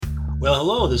Well,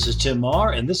 hello, this is Tim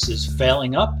Marr, and this is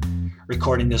Failing Up,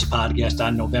 recording this podcast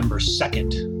on November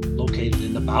 2nd, located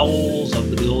in the bowels of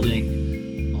the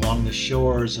building, along the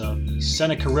shores of the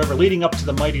Seneca River, leading up to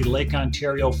the mighty Lake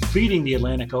Ontario, feeding the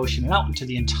Atlantic Ocean, and out into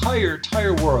the entire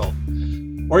world.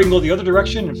 Or you can go the other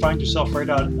direction and find yourself right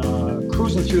out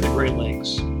cruising through the Great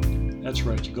Lakes. That's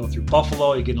right, you go through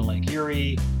Buffalo, you get into Lake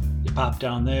Erie, you pop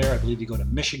down there, I believe you go to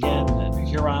Michigan, then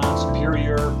Huron,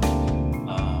 Superior.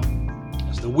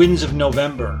 The winds of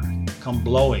November come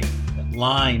blowing, that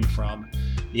line from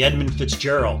the Edmund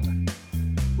Fitzgerald,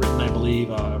 written, I believe,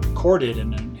 recorded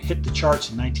and hit the charts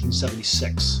in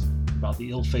 1976, about the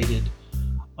ill-fated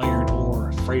iron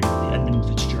ore freighter, the Edmund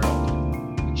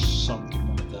Fitzgerald, which sunk in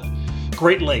one of the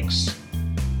Great Lakes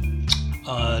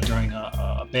during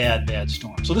a bad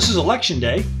storm. So this is election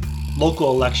day, local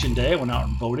election day. I went out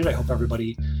and voted. I hope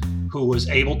everybody who was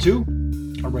able to,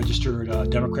 a registered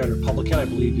Democrat or Republican, I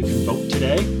believe you can vote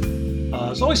today.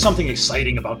 There's always something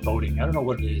exciting about voting. I don't know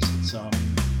what it is. I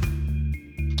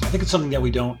think it's something that we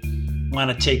don't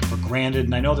want to take for granted.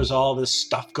 And I know there's all this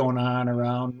stuff going on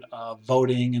around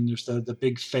voting, and there's the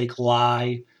big fake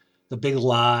lie, the big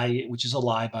lie, which is a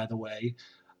lie, by the way.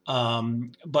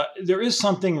 But there is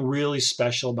something really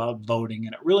special about voting,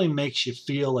 and it really makes you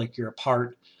feel like you're a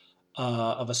part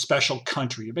of a special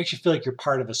country. It makes you feel like you're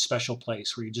part of a special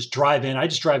place where you just drive in. I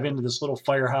just drive into this little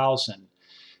firehouse and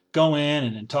go in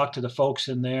and talk to the folks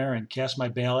in there and cast my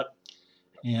ballot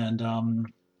and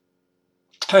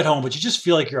head home. But you just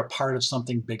feel like you're a part of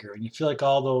something bigger, and you feel like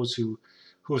all those who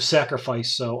have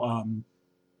sacrificed so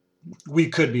we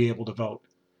could be able to vote.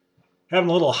 Having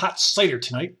a little hot cider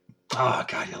tonight. Oh,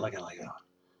 God, you like it.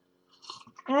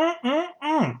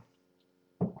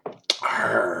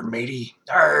 Matey.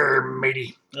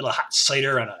 Little hot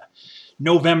cider on a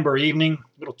November evening.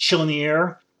 A little chill in the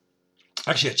air.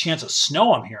 Actually, a chance of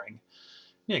snow, I'm hearing.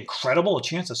 Yeah, incredible. A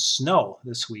chance of snow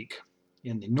this week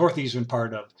in the northeastern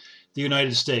part of the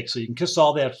United States. So you can kiss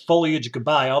all that foliage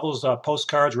goodbye. All those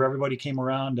postcards where everybody came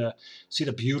around to see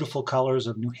the beautiful colors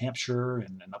of New Hampshire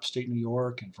and upstate New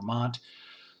York and Vermont.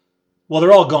 Well,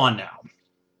 they're all gone now.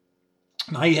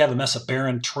 Now you have a mess of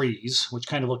barren trees, which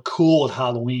kind of look cool at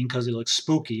Halloween because they look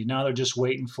spooky. Now they're just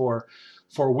waiting for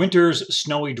winter's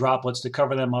snowy droplets to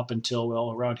cover them up until,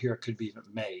 well, around here it could be even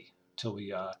May, till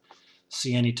we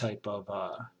see any type of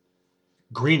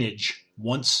greenage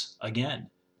once again.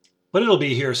 But it'll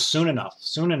be here soon enough,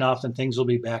 and things will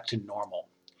be back to normal.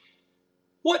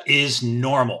 What is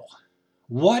normal?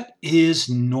 What is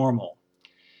normal?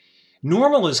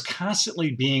 Normal is constantly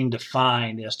being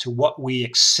defined as to what we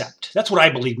accept. That's what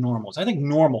I believe normal is. I think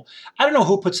normal, I don't know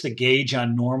who puts the gauge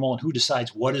on normal and who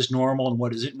decides what is normal and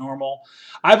what isn't normal.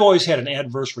 I've always had an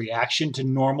adverse reaction to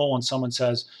normal when someone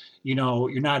says, you know,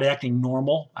 you're not acting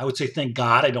normal. I would say, thank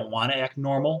God I don't want to act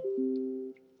normal.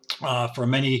 For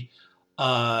many,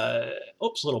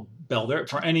 little bell there.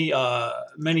 For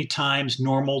many times,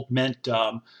 normal meant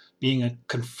being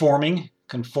conforming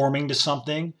to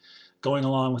something, going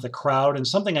along with a crowd, and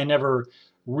something I never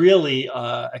really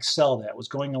excelled at was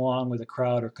going along with a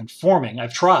crowd or conforming.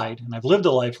 I've tried, and I've lived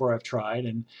a life where I've tried,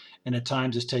 and at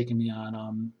times it's taken me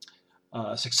on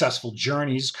successful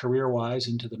journeys career-wise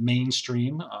into the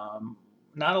mainstream.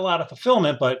 Not a lot of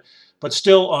fulfillment, but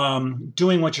still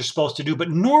doing what you're supposed to do. But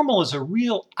normal is a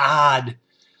real odd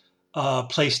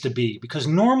place to be, because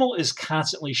normal is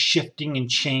constantly shifting and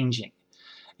changing.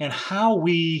 And how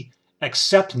we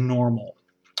accept normal,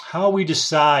 how we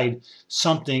decide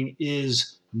something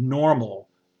is normal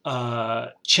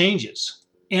changes.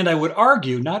 And I would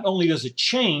argue not only does it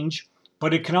change,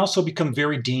 but it can also become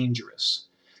very dangerous.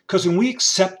 Because when we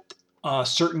accept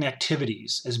certain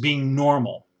activities as being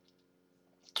normal,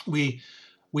 we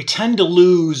tend to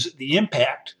lose the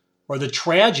impact or the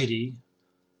tragedy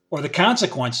or the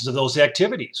consequences of those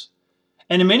activities.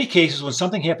 And in many cases, when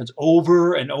something happens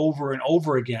over and over and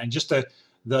over again, just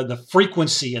the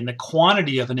frequency and the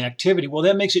quantity of an activity, well,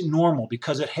 that makes it normal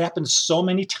because it happens so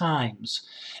many times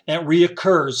and it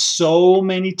reoccurs so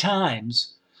many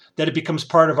times that it becomes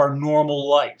part of our normal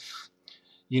life.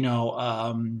 You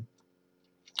know,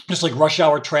 just like rush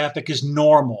hour traffic is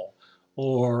normal,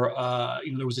 or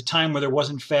there was a time where there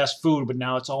wasn't fast food, but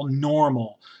now it's all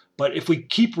normal. But if we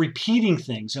keep repeating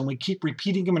things and we keep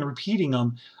repeating them and repeating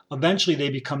them, eventually they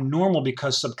become normal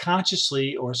because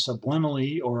subconsciously or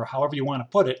subliminally, or however you want to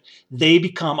put it, they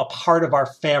become a part of our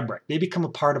fabric. They become a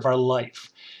part of our life.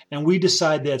 And we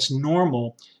decide that's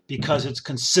normal because it's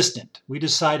consistent. We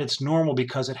decide it's normal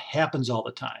because it happens all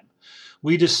the time.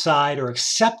 We decide or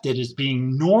accept it as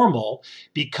being normal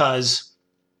because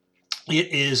it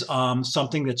is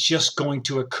something that's just going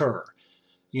to occur.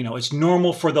 It's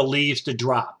normal for the leaves to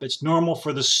drop. It's normal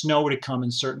for the snow to come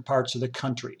in certain parts of the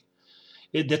country.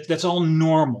 That's all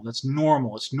normal. That's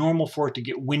normal. It's normal for it to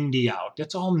get windy out.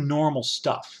 That's all normal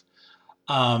stuff.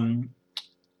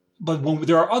 But when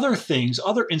there are other things,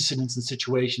 other incidents and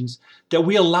situations that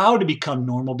we allow to become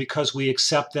normal because we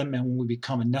accept them and when we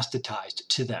become anesthetized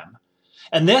to them.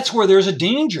 And that's where there's a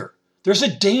danger. There's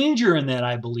a danger in that,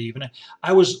 I believe. And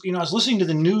I was listening to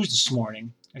the news this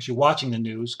morning, actually watching the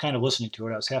news, kind of listening to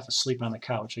it. I was half asleep on the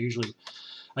couch.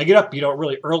 I get up,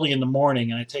 really early in the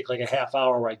morning, and I take like a half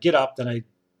hour where I get up, then I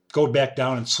go back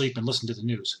down and sleep and listen to the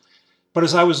news. But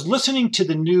as I was listening to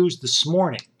the news this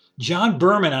morning, John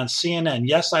Berman on CNN,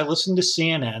 yes, I listen to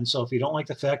CNN, so if you don't like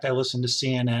the fact I listen to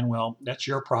CNN, well, that's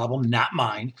your problem, not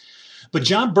mine. But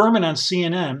John Berman on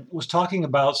CNN was talking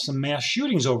about some mass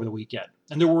shootings over the weekend.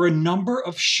 And there were a number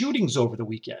of shootings over the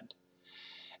weekend.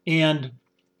 And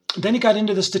then he got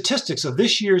into the statistics of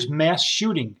this year's mass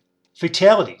shooting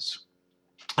fatalities.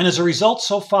 And as a result,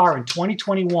 so far in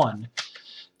 2021,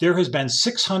 there has been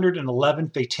 611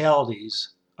 fatalities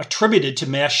attributed to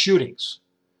mass shootings.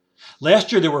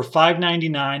 Last year there were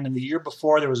 599, and the year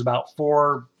before there was about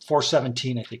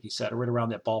 417, I think he said, or right around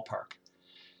that ballpark.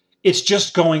 It's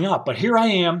just going up. But here I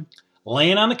am,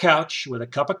 laying on the couch with a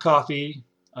cup of coffee,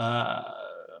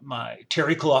 my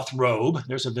terry cloth robe,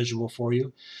 there's a visual for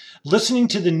you, listening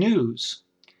to the news,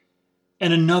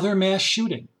 and another mass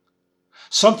shooting.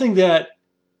 Something that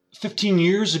 15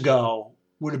 years ago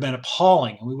would have been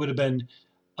appalling, and we would have been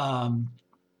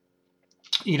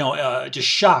just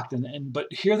shocked.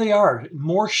 But here they are,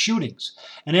 more shootings.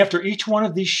 And after each one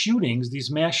of these shootings,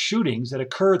 these mass shootings that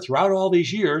occurred throughout all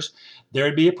these years,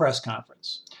 there'd be a press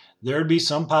conference. There'd be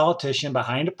some politician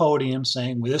behind a podium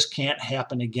saying, well, this can't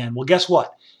happen again. Well, guess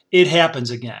what? It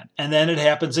happens again. And then it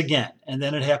happens again. And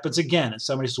then it happens again. And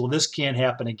somebody says, well, this can't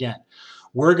happen again.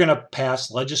 We're going to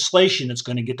pass legislation that's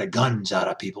going to get the guns out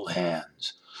of people's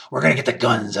hands. We're going to get the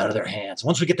guns out of their hands.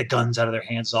 Once we get the guns out of their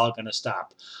hands, it's all going to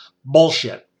stop.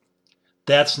 Bullshit.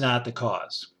 That's not the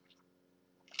cause.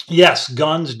 Yes,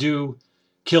 guns do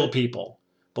kill people,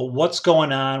 but what's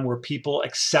going on where people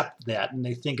accept that and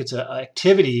they think it's an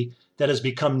activity that has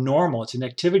become normal? It's an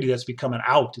activity that's become an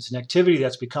out. It's an activity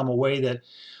that's become a way that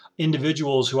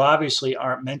individuals who obviously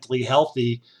aren't mentally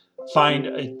healthy find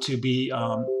it to be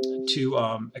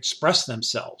to express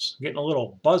themselves. I'm getting a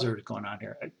little buzzard going on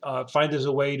here. Find there's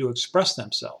a way to express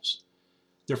themselves,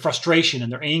 their frustration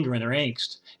and their anger and their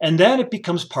angst. And then it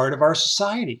becomes part of our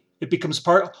society. It becomes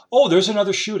part, oh, there's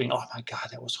another shooting. Oh my God,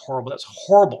 that was horrible. That's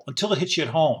horrible, until it hits you at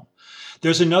home.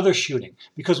 There's another shooting.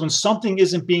 Because when something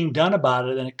isn't being done about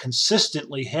it and it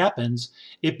consistently happens,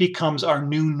 it becomes our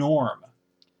new norm.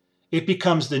 It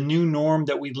becomes the new norm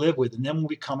that we live with, and then we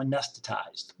become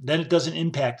anesthetized. Then it doesn't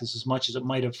impact us as much as it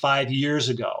might have 5 years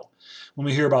ago when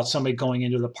we hear about somebody going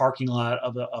into the parking lot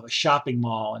of a shopping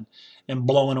mall and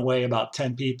blowing away about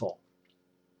 10 people.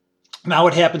 Now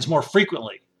it happens more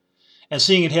frequently. And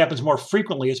seeing it happens more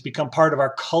frequently, it's become part of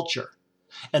our culture.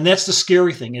 And that's the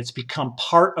scary thing. It's become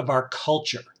part of our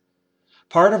culture.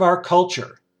 Part of our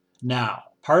culture now.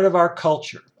 Part of our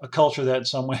culture. A culture that in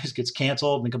some ways gets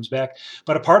canceled and comes back.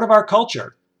 But a part of our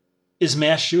culture is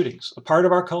mass shootings. A part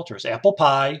of our culture is apple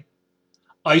pie,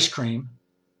 ice cream,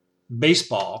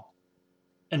 baseball,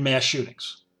 and mass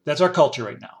shootings. That's our culture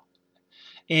right now.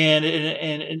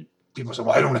 And people say,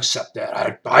 well, I don't accept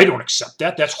that. I don't accept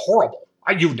that. That's horrible.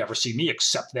 You've never seen me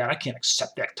accept that. I can't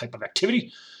accept that type of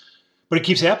activity. But it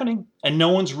keeps happening, and no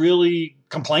one's really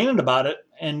complaining about it,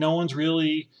 and no one's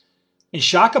really in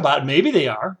shock about it. Maybe they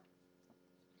are.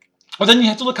 Well, then you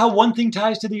have to look how one thing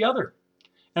ties to the other.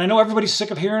 And I know everybody's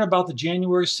sick of hearing about the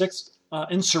January 6th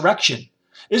insurrection.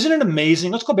 Isn't it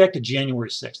amazing? Let's go back to January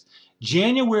 6th.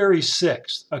 January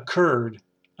 6th occurred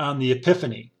on the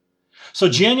Epiphany. So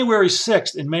January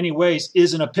 6th, in many ways,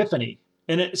 is an epiphany.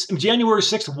 And January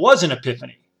 6th was an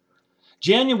epiphany.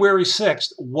 January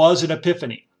 6th was an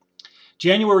epiphany.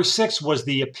 January 6th was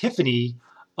the epiphany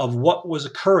of what was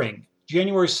occurring.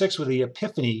 January 6th was the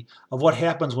epiphany of what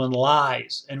happens when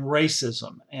lies and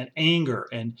racism and anger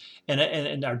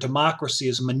and our democracy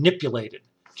is manipulated.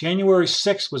 January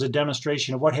 6th was a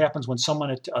demonstration of what happens when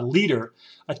a leader,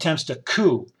 attempts to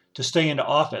coup to stay into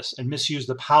office and misuse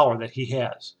the power that he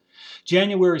has.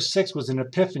 January 6th was an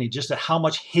epiphany just at how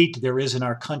much hate there is in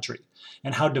our country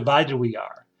and how divided we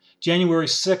are. January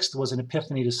 6th was an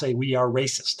epiphany to say we are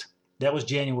racist. That was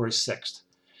January 6th.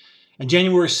 And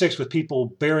January 6th with people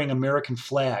bearing American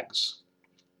flags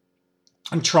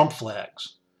and Trump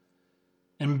flags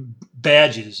and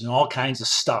badges and all kinds of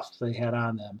stuff they had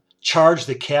on them charged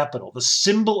the Capitol, the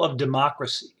symbol of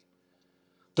democracy,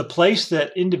 the place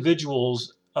that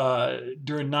individuals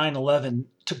during 9/11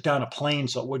 took down a plane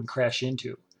so it wouldn't crash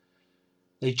into.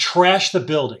 They trashed the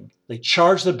building, they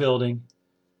charged the building,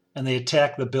 and they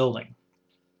attacked the building.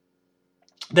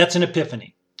 That's an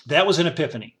epiphany. That was an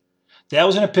epiphany. That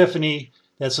was an epiphany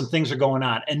that some things are going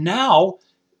on. And now,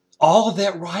 all of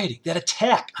that rioting, that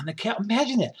attack on the Capitol,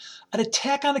 imagine that. An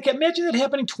attack on the Capitol, imagine that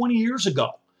happening 20 years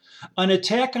ago. An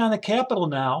attack on the Capitol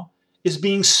now is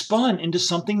being spun into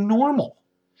something normal.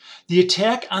 The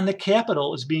attack on the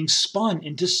Capitol is being spun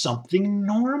into something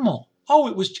normal. Oh,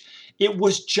 it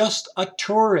was just a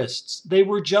tourists. They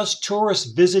were just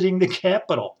tourists visiting the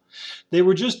Capitol. They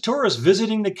were just tourists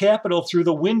visiting the Capitol through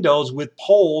the windows with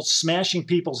poles smashing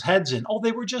people's heads in. Oh,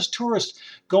 they were just tourists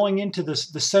going into the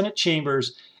Senate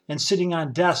chambers and sitting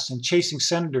on desks and chasing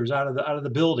senators out of the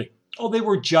building. Oh, they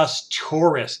were just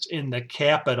tourists in the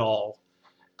Capitol.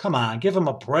 Come on, give them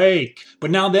a break.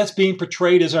 But now that's being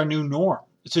portrayed as our new norm.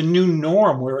 It's a new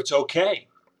norm where it's okay.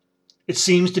 It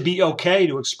seems to be okay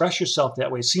to express yourself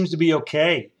that way. It seems to be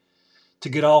okay to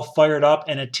get all fired up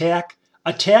and attack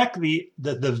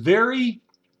the very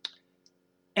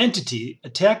entity,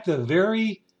 attack the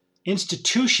very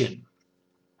institution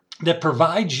that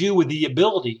provides you with the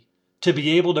ability to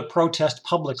be able to protest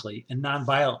publicly and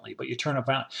nonviolently, but you turn it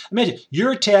around. Imagine,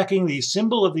 you're attacking the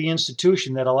symbol of the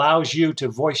institution that allows you to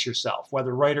voice yourself,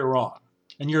 whether right or wrong,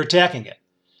 and you're attacking it,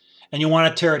 and you want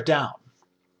to tear it down.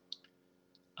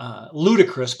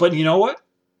 Ludicrous, but you know what?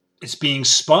 It's being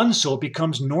spun so it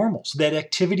becomes normal, so that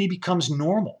activity becomes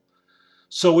normal.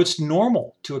 So it's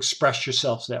normal to express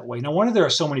yourself that way. No wonder there are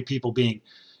so many people being,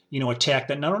 attacked.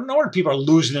 No wonder people are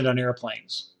losing it on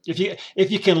airplanes.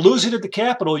 If you can lose it at the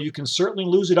Capitol, you can certainly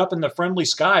lose it up in the friendly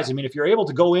skies. I mean, if you're able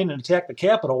to go in and attack the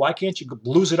Capitol, why can't you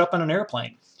lose it up on an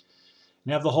airplane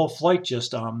and have the whole flight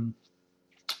just,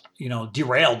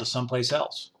 derailed to someplace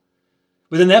else?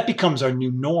 But then that becomes our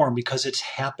new norm because it's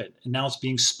happened, and now it's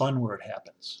being spun where it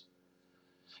happens.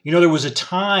 There was a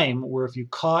time where if you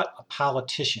caught a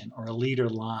politician or a leader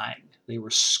lying, they were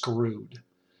screwed.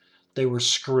 They were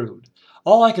screwed.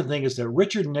 All I can think is that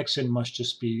Richard Nixon must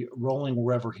just be rolling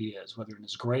wherever he is, whether in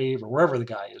his grave or wherever the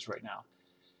guy is right now,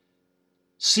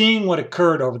 seeing what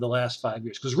occurred over the last 5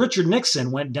 years. Because Richard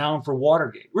Nixon went down for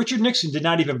Watergate. Richard Nixon did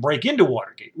not even break into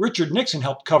Watergate. Richard Nixon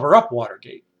helped cover up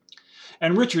Watergate.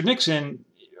 And Richard Nixon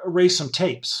erased some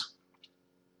tapes.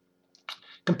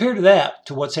 Compare that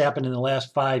to what's happened in the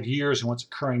last 5 years and what's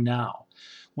occurring now.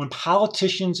 When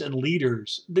politicians and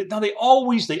leaders, they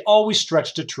always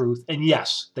stretch the truth, and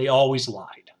yes, they always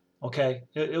lied. Okay,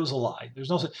 it was a lie.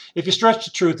 If you stretch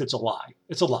the truth, it's a lie.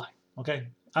 It's a lie. Okay,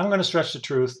 I'm going to stretch the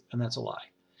truth, and that's a lie.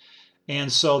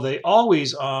 And so they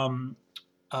always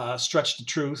stretched the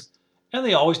truth, and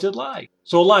they always did lie.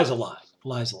 So a lie's a lie. A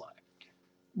lie's a lie.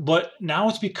 But now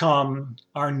it's become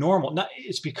our normal.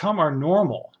 It's become our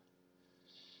normal.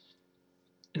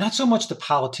 Not so much the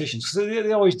politicians, because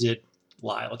they always did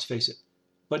lie, let's face it.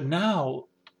 But now,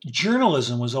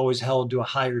 journalism was always held to a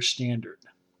higher standard.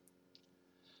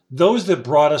 Those that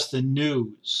brought us the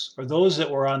news, or those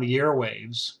that were on the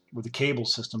airwaves, with the cable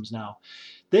systems now,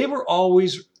 they were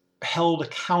always held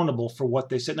accountable for what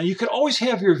they said. Now, you could always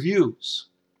have your views.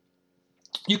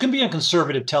 You can be on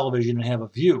conservative television and have a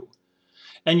view,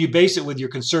 and you base it with your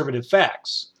conservative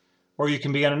facts. Or you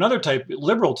can be on another type,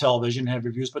 liberal television, and have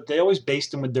your views, but they always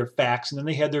based them with their facts, and then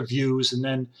they had their views, and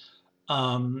then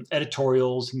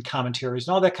editorials and commentaries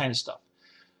and all that kind of stuff.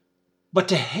 But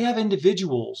to have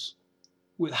individuals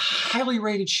with highly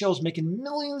rated shows making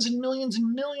millions and millions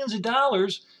and millions of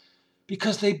dollars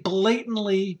because they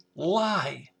blatantly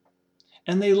lie.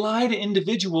 And they lie to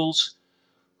individuals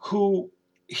who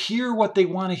hear what they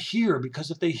want to hear,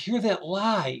 because if they hear that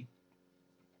lie,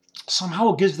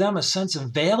 somehow it gives them a sense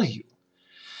of value.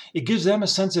 It gives them a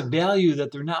sense of value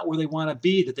that they're not where they want to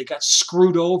be, that they got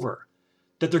screwed over,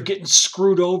 that they're getting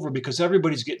screwed over because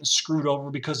everybody's getting screwed over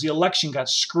because the election got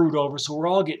screwed over, so we're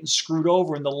all getting screwed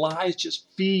over, and the lies just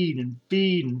feed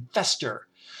and fester.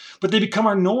 But they become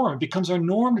our norm. It becomes our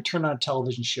norm to turn on a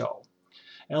television show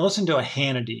and listen to a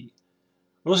Hannity,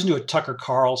 or listen to a Tucker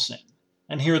Carlson,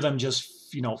 and hear them just,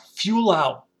 fuel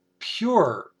out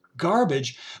pure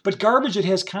garbage, but garbage that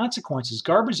has consequences,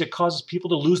 garbage that causes people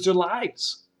to lose their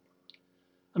lives.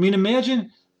 I mean,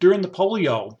 imagine during the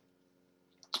polio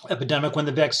epidemic when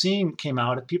the vaccine came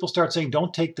out, if people start saying,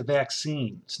 don't take the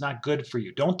vaccine, it's not good for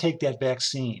you, don't take that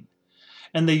vaccine.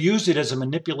 And they used it as a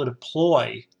manipulative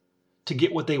ploy to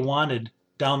get what they wanted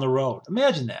down the road.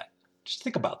 Imagine that. Just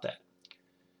think about that.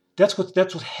 That's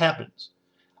what happens.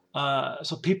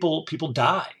 So people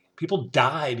die. People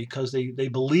die because they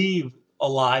believe a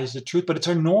lie is the truth, but it's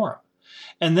our norm.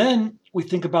 And then we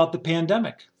think about the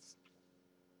pandemic.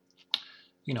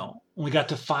 When we got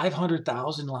to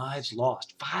 500,000 lives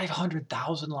lost,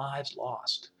 500,000 lives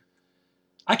lost.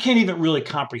 I can't even really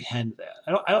comprehend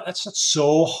that. That's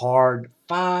so hard.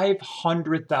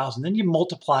 500,000. Then you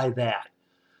multiply that,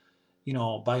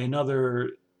 by another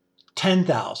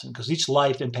 10,000, because each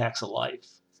life impacts a life.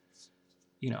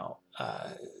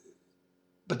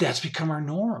 But that's become our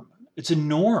norm. It's a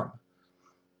norm.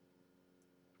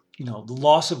 The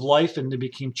loss of life, and it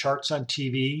became charts on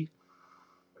TV.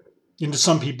 And to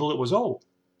some people, it was, you're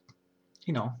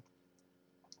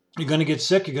going to get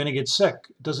sick, you're going to get sick.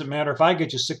 It doesn't matter if I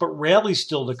get you sick, but rallies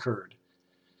still occurred.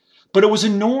 But it was a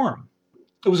norm.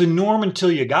 It was a norm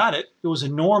until you got it. It was a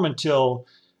norm until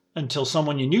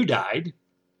someone you knew died.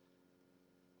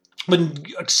 But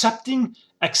accepting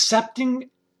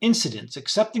incidents,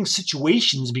 accepting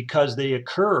situations because they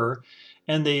occur,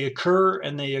 and we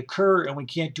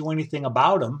can't do anything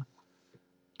about them,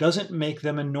 doesn't make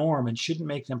them a norm and shouldn't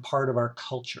make them part of our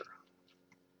culture.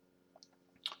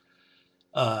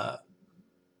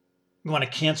 We want to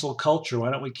cancel culture.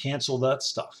 Why don't we cancel that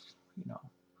stuff?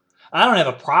 I don't have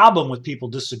a problem with people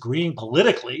disagreeing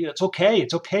politically. It's okay.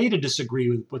 It's okay to disagree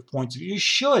with points of view. You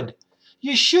should.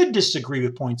 You should disagree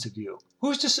with points of view.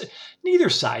 Neither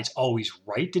side's always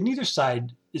right, and neither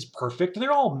side is perfect.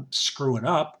 They're all screwing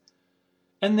up.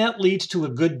 And that leads to a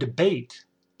good debate.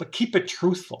 But keep it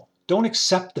truthful. Don't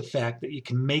accept the fact that you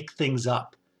can make things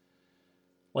up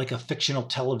like a fictional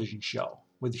television show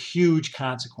with huge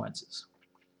consequences.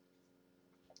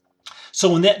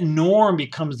 So when that norm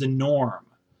becomes the norm,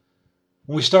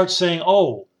 when we start saying,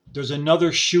 there's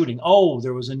another shooting,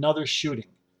 there was another shooting,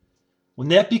 when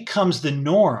that becomes the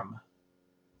norm,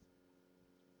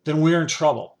 then we're in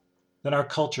trouble. Then our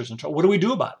culture's in trouble. What do we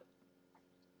do about it?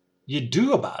 You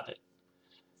do about it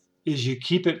is you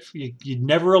keep it, you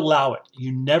never allow it.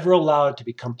 You never allow it to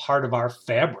become part of our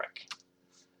fabric.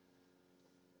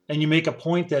 And you make a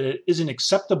point that it isn't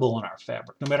acceptable in our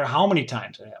fabric, no matter how many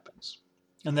times it happens.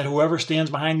 And that whoever stands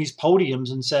behind these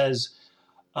podiums and says,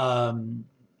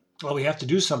 we have to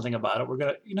do something about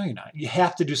it, you're not. You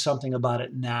have to do something about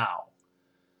it now.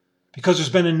 Because there's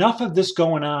been enough of this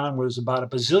going on where there's about a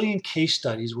bazillion case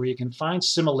studies where you can find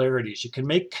similarities, you can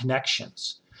make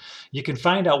connections. You can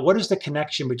find out what is the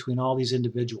connection between all these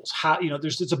individuals. How,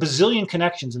 there's a bazillion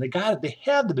connections, and they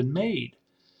have to been made.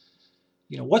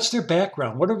 What's their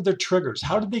background? What are their triggers?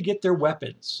 How did they get their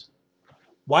weapons?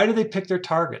 Why do they pick their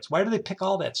targets? Why do they pick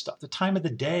all that stuff? The time of the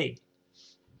day.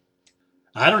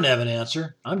 I don't have an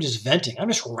answer. I'm just venting. I'm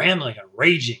just rambling and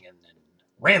raging and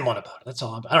rambling about it. That's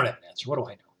all. I don't have an answer. What do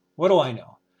I know? What do I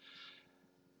know?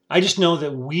 I just know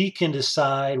that we can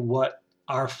decide what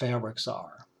our fabrics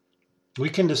are. We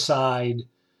can decide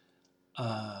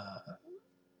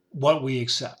what we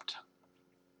accept.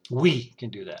 We can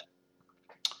do that.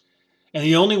 And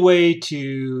the only way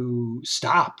to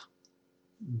stop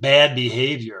bad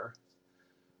behavior,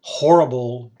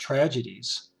 horrible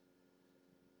tragedies,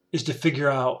 is to figure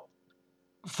out,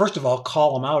 first of all,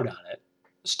 call them out on it.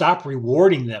 Stop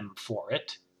rewarding them for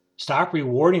it.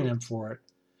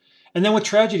 And then with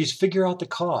tragedies, figure out the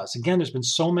cause. Again, there's been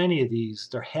so many of these,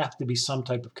 there have to be some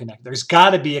type of connection. There's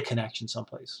got to be a connection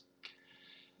someplace.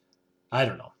 I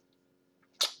don't know.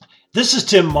 This is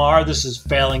Tim Marr. This is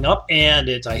Failing Up, and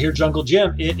it's I Hear Jungle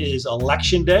Jim. It is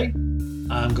election day.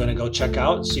 I'm going to go check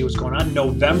out and see what's going on.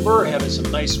 November, having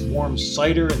some nice warm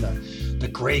cider, and the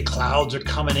gray clouds are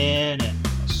coming in, and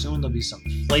soon there'll be some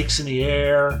flakes in the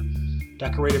air.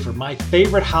 Decorated for my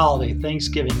favorite holiday,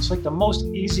 Thanksgiving. It's like the most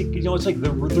easy, it's like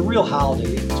the real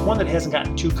holiday. It's one that hasn't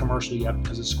gotten too commercial yet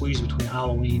because it's squeezed between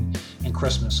Halloween and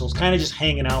Christmas. So it's kind of just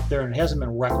hanging out there and it hasn't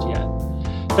been wrecked yet.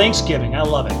 Thanksgiving, I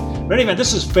love it. But anyway,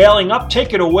 this is Failing Up.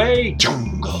 Take it away,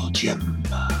 Jungle Jim.